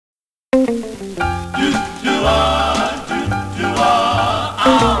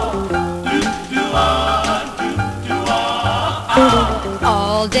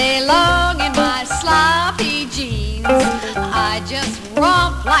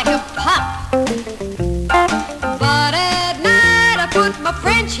like a pup. But at night I put my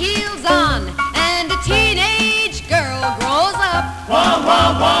French heels on, and a teenage girl grows up.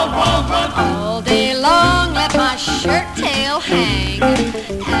 All day long let my shirt tail hang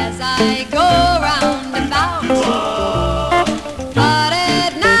as I go round and about. But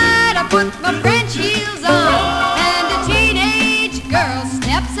at night I put my French heels on, and a teenage girl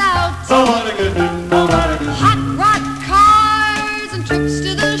steps out. Hot rod cars and trips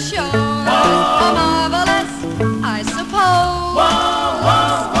to the shore are marvelous, I suppose.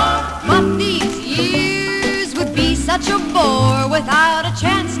 But these years would be such a bore without a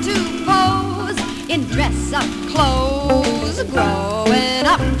chance to pose in dress-up clothes. Growing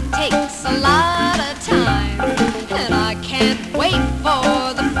up takes a lot of time, and I can't wait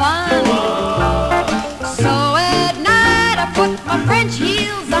for the fun. So at night I put my French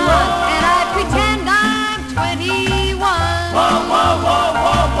heels on, and I pretend I'm 21.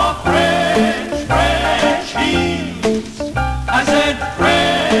 French heels. I said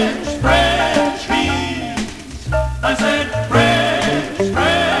French heels. I said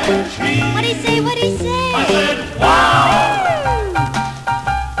French heels. What'd he say? What'd he say? I said wow.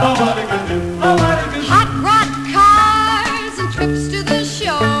 Nobody can do. Hot rod cars and trips to the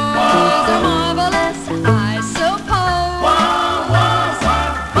shores are marvelous, I suppose.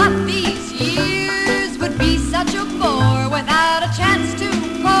 But these years would be such a bore without a chance to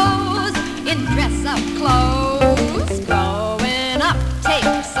pose in dress-up clothes. Growing up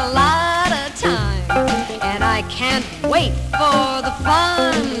takes a lot of time, and I can't wait for the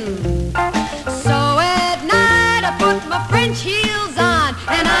fun. So at night I put my French heels on,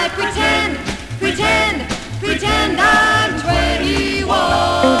 and I pretend